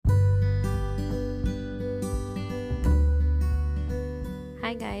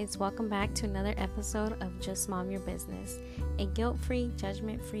Hi guys, welcome back to another episode of Just Mom Your Business, a guilt-free,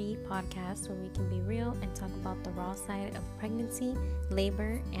 judgment-free podcast where we can be real and talk about the raw side of pregnancy,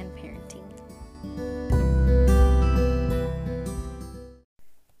 labor, and parenting.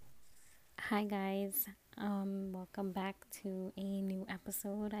 Hi guys, welcome back to a new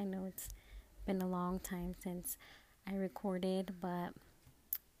episode. I know it's been a long time since I recorded, but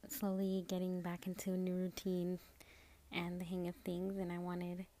slowly getting back into a new routine and the hang of things, and I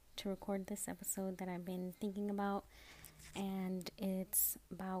wanted to record this episode that I've been thinking about, and it's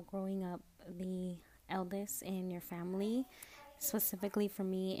about growing up the eldest in your family, specifically for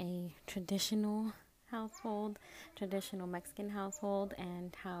me a traditional Mexican household,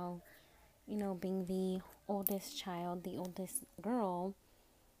 and how, being the oldest child, the oldest girl,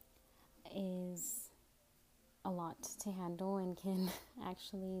 is a lot to handle and can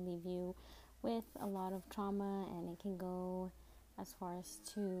actually leave you with a lot of trauma, and it can go as far as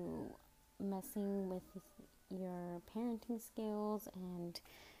to messing with your parenting skills. And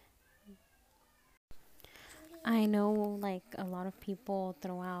I know, like, a lot of people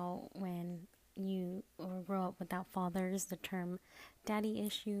throw out, when you or grow up without fathers, the term daddy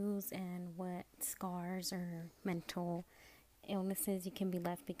issues and what scars or mental illnesses you can be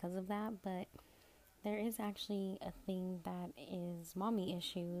left because of that, but there is actually a thing that is mommy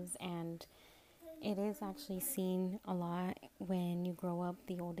issues, and it is actually seen a lot when you grow up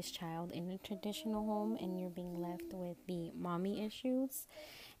the oldest child in a traditional home and you're being left with the mommy issues.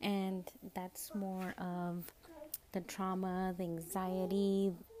 And that's more of the trauma, the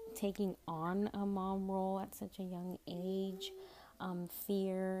anxiety, taking on a mom role at such a young age,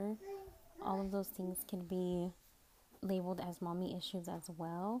 fear. All of those things can be labeled as mommy issues as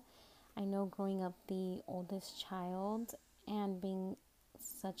well. I know growing up the oldest child and being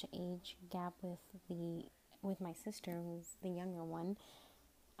such an age gap with my sister, who's the younger one,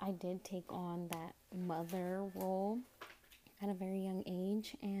 I did take on that mother role at a very young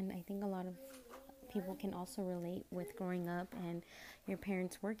age, and I think a lot of people can also relate with growing up and your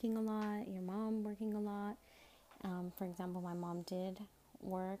parents working a lot, your mom working a lot. For example, my mom did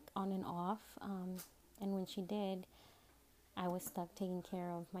work on and off, and when she did, I was stuck taking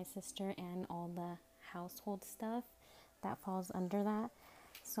care of my sister and all the household stuff that falls under that.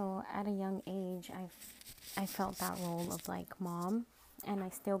 So at a young age, I felt that role of like mom, and I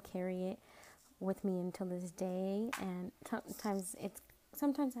still carry it with me until this day. And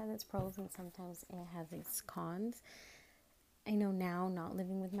sometimes has its pros and sometimes it has its cons. I know now, not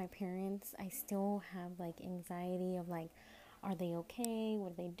living with my parents, I still have like anxiety of like, are they okay?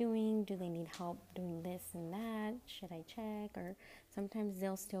 What are they doing? Do they need help doing this and that? Should I check? Or sometimes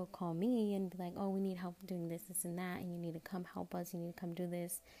they'll still call me and be like, oh, we need help doing this and that, and you need to come help us. You need to come do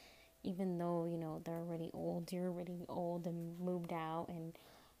this. Even though, they're already old. You're already old and moved out. And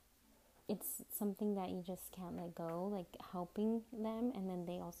it's something that you just can't let go, like helping them. And then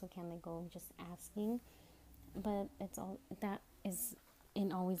they also can't let go of just asking. But that is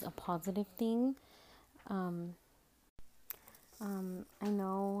in always a positive thing. I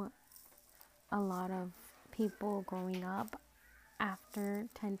know a lot of people growing up after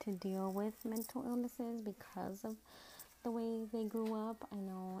tend to deal with mental illnesses because of the way they grew up. I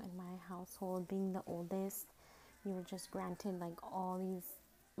know in my household, being the oldest, you were just granted like all these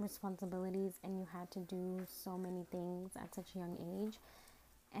responsibilities, and you had to do so many things at such a young age.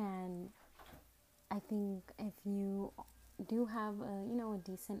 And I think if you do have a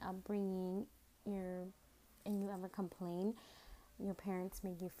decent upbringing, and you ever complain, your parents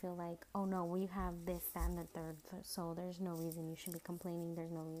make you feel like, oh no, we have this, that, and the third, so there's no reason you should be complaining,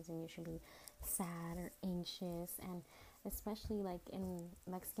 there's no reason you should be sad or anxious. And especially like in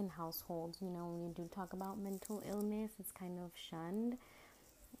Mexican households, when you do talk about mental illness, it's kind of shunned.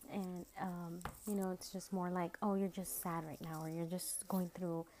 And it's just more like, oh, you're just sad right now, or you're just going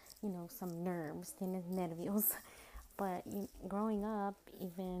through some nerves, tienes nervios. But growing up,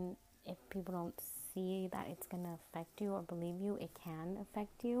 even if people don't see that it's going to affect you or believe you, it can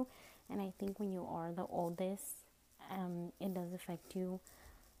affect you. And I think when you are the oldest, it does affect you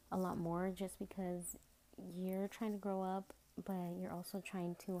a lot more, just because you're trying to grow up, but you're also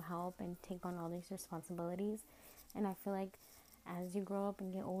trying to help and take on all these responsibilities. And I feel like as you grow up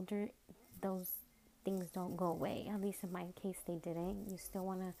and get older, those things don't go away. At least in my case, they didn't. You still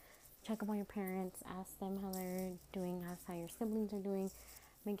want to check up on your parents, ask them how they're doing, ask how your siblings are doing,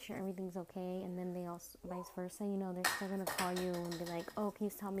 make sure everything's okay. And then they also, vice versa, they're still going to call you and be like, oh,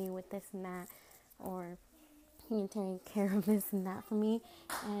 please help me with this and that, or can you take care of this and that for me?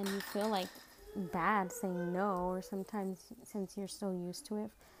 And you feel like bad saying no, or sometimes, since you're so used to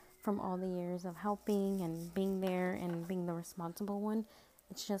it from all the years of helping and being there and being the responsible one,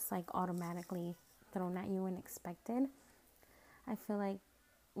 it's just like automatically thrown at you and expected. I feel like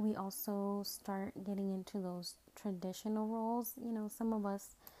we also start getting into those traditional roles. Some of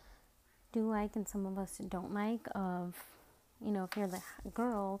us do like and some of us don't like. If you're the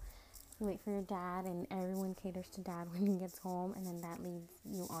girl, you wait for your dad and everyone caters to dad when he gets home, and then that leads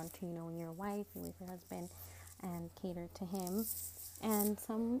you on to, when you're a wife, you wait for your husband and cater to him. And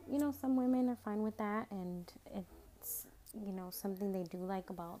some women are fine with that, and it's, something they do like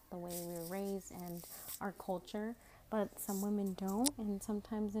about the way we were raised and our culture. But some women don't, and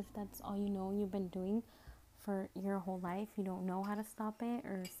sometimes if that's all you've been doing for your whole life, you don't know how to stop it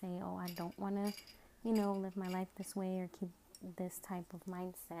or say, oh, I don't want to, live my life this way or keep this type of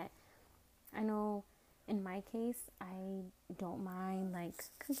mindset. I know in my case, I don't mind like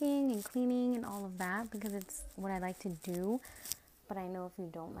cooking and cleaning and all of that because it's what I like to do. But I know if you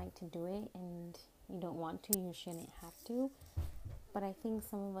don't like to do it and you don't want to, you shouldn't have to. But I think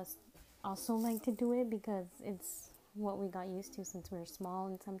some of us also like to do it because it's what we got used to since we were small.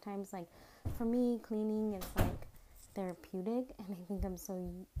 And sometimes, like, for me, cleaning is like therapeutic, and I think I'm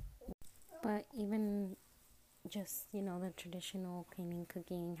so. But even just, the traditional cleaning,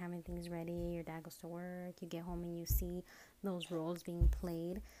 cooking, having things ready, your dad goes to work, you get home and you see those roles being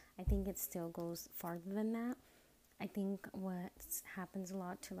played, I think it still goes farther than that. I think what happens a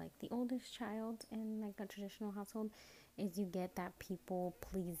lot to like the oldest child in like a traditional household is you get that people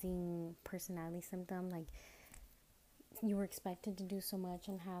pleasing personality symptom. Like, you were expected to do so much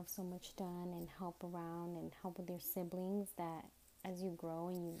and have so much done and help around and help with your siblings that as you grow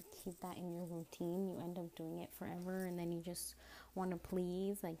and you keep that in your routine, you end up doing it forever, and then you just want to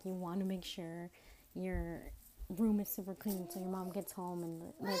please. Like, you want to make sure your room is super clean so your mom gets home and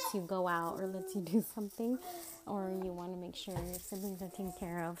lets you go out or lets you do something, or you want to make sure your siblings are taken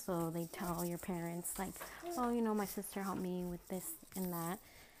care of, so they tell your parents like, oh, my sister helped me with this and that.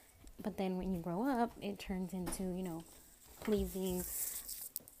 But then when you grow up, it turns into, pleasing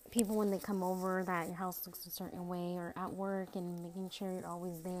people when they come over, that your house looks a certain way, or at work, and making sure you're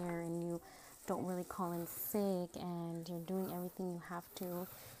always there and you don't really call in sick and you're doing everything you have to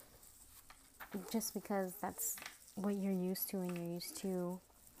just because that's what you're used to, and you're used to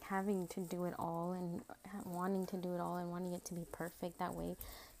having to do it all and wanting to do it all and wanting it to be perfect. That way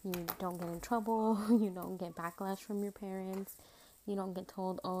you don't get in trouble, you don't get backlash from your parents, you don't get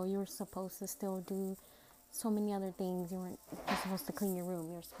told, oh, you were supposed to still do so many other things. You're supposed to clean your room,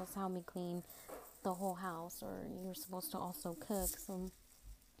 you're supposed to help me clean the whole house, or you're supposed to also cook. So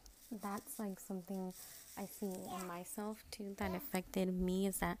that's like something I see in myself too that affected me,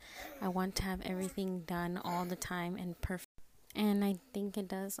 is that I want to have everything done all the time and perfect. And I think it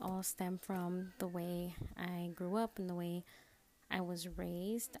does all stem from the way I grew up and the way I was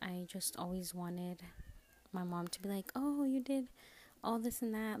raised. I just always wanted my mom to be like, oh, you did all this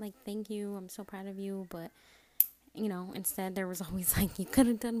and that, like, thank you, I'm so proud of you. But instead there was always like, you could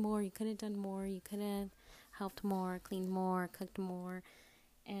have done more, you could have done more, you could have helped more, cleaned more, cooked more.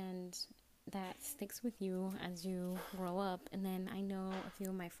 And that sticks with you as you grow up. And then I know a few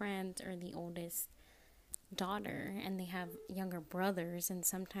of my friends are the oldest daughter and they have younger brothers, and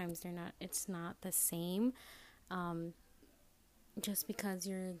sometimes it's not the same. Just because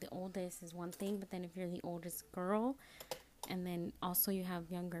you're the oldest is one thing, but then if you're the oldest girl and then also you have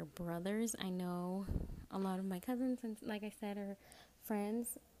younger brothers, I know a lot of my cousins, and like I said, are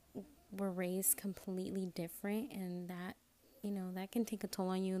friends, were raised completely different, and that that can take a toll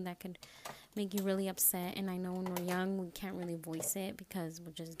on you, and that could make you really upset. And I know when we're young, we can't really voice it because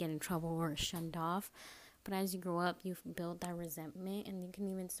we'll just get in trouble or shunned off. But as you grow up, you build that resentment, and you can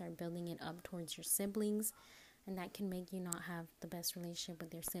even start building it up towards your siblings. And that can make you not have the best relationship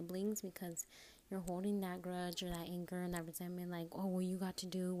with your siblings because you're holding that grudge or that anger and that resentment, like, oh, well, you got to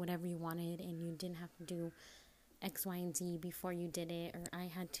do whatever you wanted and you didn't have to do X, Y, and Z before you did it. Or I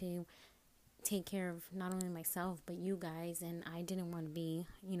had to take care of not only myself but you guys, and I didn't want to be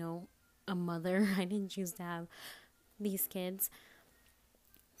a mother. I didn't choose to have these kids.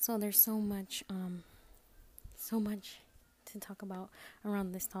 So there's so much to talk about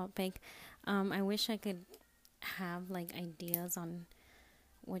around this topic. I wish I could have like ideas on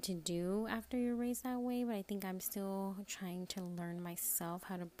what to do after you're raised that way, but I think I'm still trying to learn myself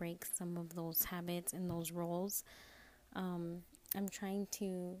how to break some of those habits and those roles. I'm trying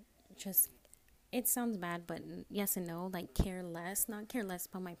to just, it sounds bad, but yes and no, like not care less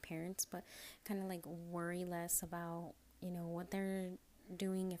about my parents, but kind of like worry less about, what they're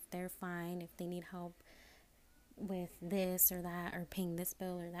doing, if they're fine, if they need help with this or that, or paying this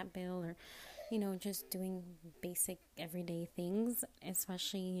bill or that bill, or, just doing basic everyday things,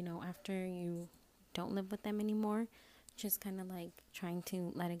 especially, after you don't live with them anymore. just kind of like trying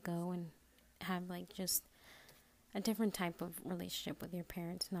to let it go and have like just a different type of relationship with your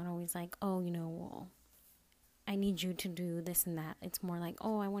parents. Not always like, oh, well, I need you to do this and that. It's more like,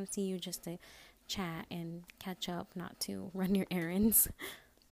 oh, I want to see you just to chat and catch up, not to run your errands.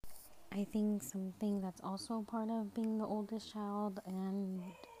 I think something that's also part of being the oldest child, and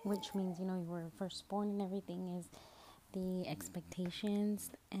which means, you were firstborn and everything, is the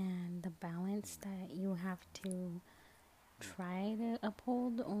expectations and the balance that you have to try to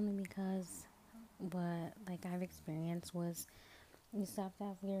uphold, only because what like I've experienced was you still have to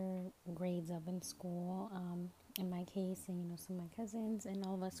have your grades up in school. In my case, and some of my cousins and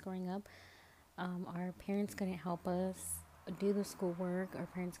all of us growing up, our parents couldn't help us do the schoolwork. Our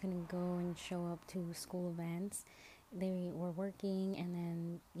parents couldn't go and show up to school events. They were working, and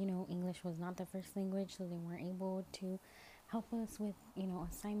then English was not their first language, so they weren't able to help us with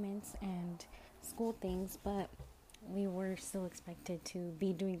assignments and school things. But we were still expected to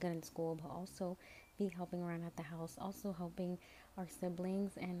be doing good in school, but also be helping around at the house, also helping our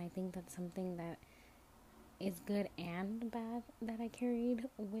siblings. And I think that's something that is good and bad that I carried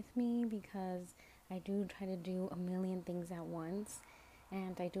with me, because I do try to do a million things at once,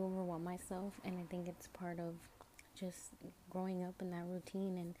 and I do overwhelm myself. And I think it's part of just growing up in that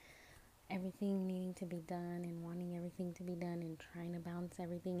routine and everything needing to be done and wanting everything to be done and trying to balance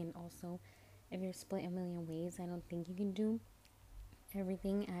everything. And also, if you're split a million ways, I don't think you can do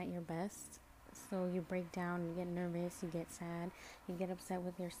everything at your best. So you break down, you get nervous, you get sad, you get upset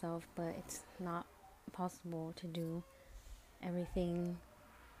with yourself, but it's not possible to do everything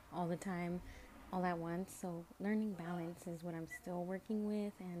all the time, all at once. So learning balance is what I'm still working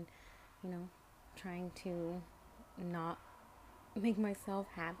with, and trying to not make myself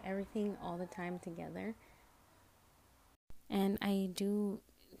have everything all the time together. And I do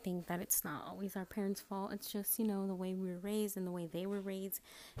think that it's not always our parents' fault. It's just, the way we were raised and the way they were raised.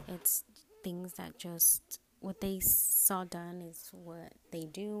 It's things that just, what they saw done is what they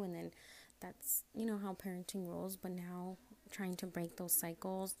do. And then that's, how parenting rolls. But now trying to break those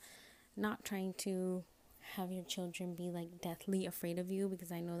cycles, not trying to have your children be like deathly afraid of you,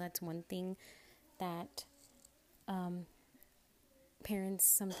 because I know that's one thing that parents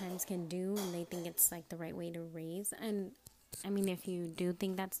sometimes can do, and they think it's like the right way to raise. And I mean, if you do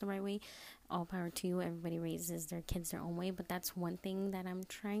think that's the right way, all power to you. Everybody raises their kids their own way, but that's one thing that I'm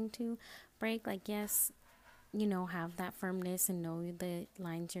trying to break. Like, yes, have that firmness and know the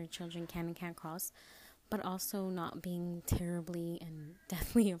lines your children can and can't cross, but also not being terribly and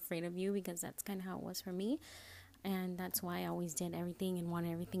deathly afraid of you, because that's kind of how it was for me. And that's why I always did everything and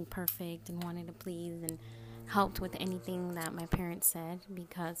wanted everything perfect and wanted to please and helped with anything that my parents said,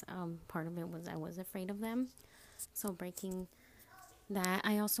 because part of it was I was afraid of them. So breaking that,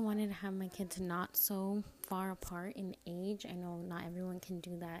 I also wanted to have my kids not so far apart in age. I know not everyone can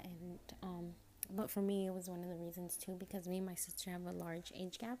do that, and but for me it was one of the reasons too, because me and my sister have a large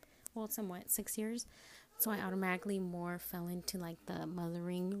age gap. Well, somewhat, 6 years. So I automatically more fell into like the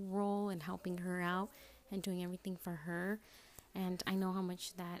mothering role and helping her out and doing everything for her. And I know how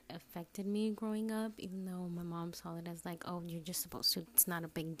much that affected me growing up, even though my mom saw it as like, oh, you're just supposed to, it's not a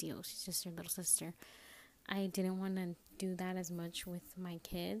big deal, she's just your little sister. I didn't want to do that as much with my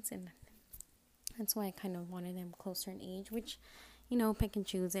kids, and that's why I kind of wanted them closer in age, which, pick and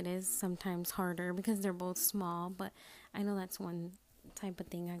choose. It is sometimes harder because they're both small, but I know that's one type of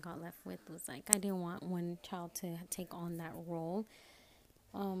thing I got left with, was like I didn't want one child to take on that role.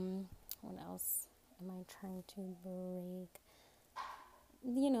 What else am I trying to break?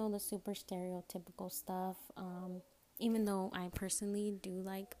 The super stereotypical stuff. Even though I personally do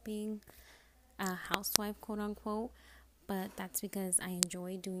like being a housewife, quote unquote, but that's because I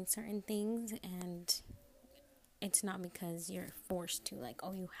enjoy doing certain things, and it's not because you're forced to, like,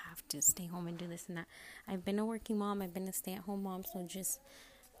 oh, you have to stay home and do this and that. I've been a working mom, I've been a stay-at-home mom, so just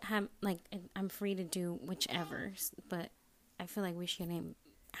have, like, I'm free to do whichever, but I feel like we shouldn't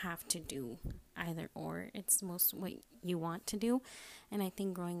have to do either or. It's most what you want to do. And I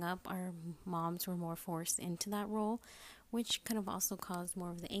think growing up, our moms were more forced into that role, which could have also caused more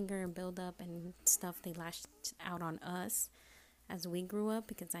of the anger and build up and stuff they lashed out on us as we grew up,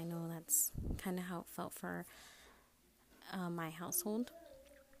 because I know that's kind of how it felt for my household.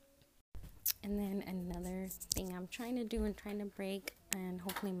 And then another thing I'm trying to do and trying to break, and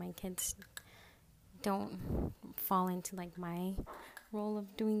hopefully my kids don't fall into like my role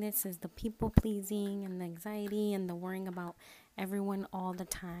of doing this, is the people pleasing and the anxiety and the worrying about everyone all the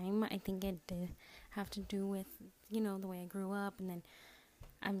time. I think it did have to do with, the way I grew up, and then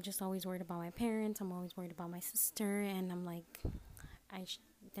I'm just always worried about my parents. I'm always worried about my sister, and I'm like,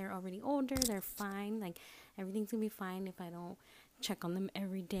 they're already older, they're fine. Like, everything's gonna be fine if I don't check on them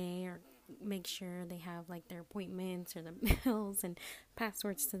every day or make sure they have like their appointments or the bills and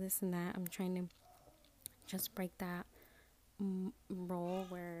passwords to this and that. I'm trying to just break that role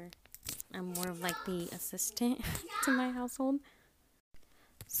where I'm more of like the assistant to my household.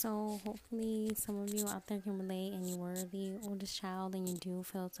 So hopefully some of you out there can relate and you were the oldest child and you do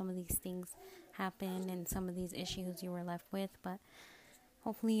feel some of these things happen and some of these issues you were left with. But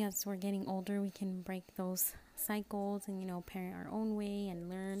hopefully as we're getting older, we can break those cycles and, parent our own way and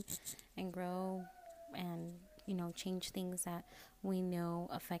learn and grow and, change things that we know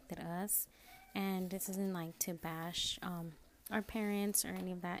affected us. And this isn't like to bash our parents or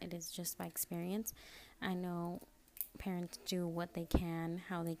any of that. It is just by experience. I know parents do what they can,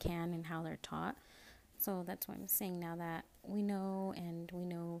 how they can, and how they're taught. So that's why I'm saying, now that we know and we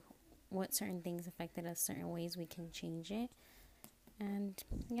know what certain things affected us certain ways, we can change it. And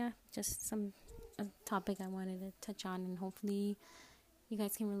yeah, just a topic I wanted to touch on, and hopefully you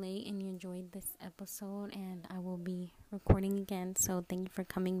guys can relate and you enjoyed this episode. And I will be recording again, so thank you for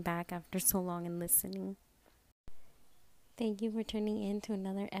coming back after so long and listening. Thank you for tuning in to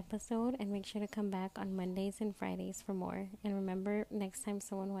another episode, and make sure to come back on Mondays and Fridays for more. And remember, next time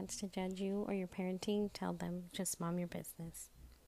someone wants to judge you or your parenting, tell them just mom your business.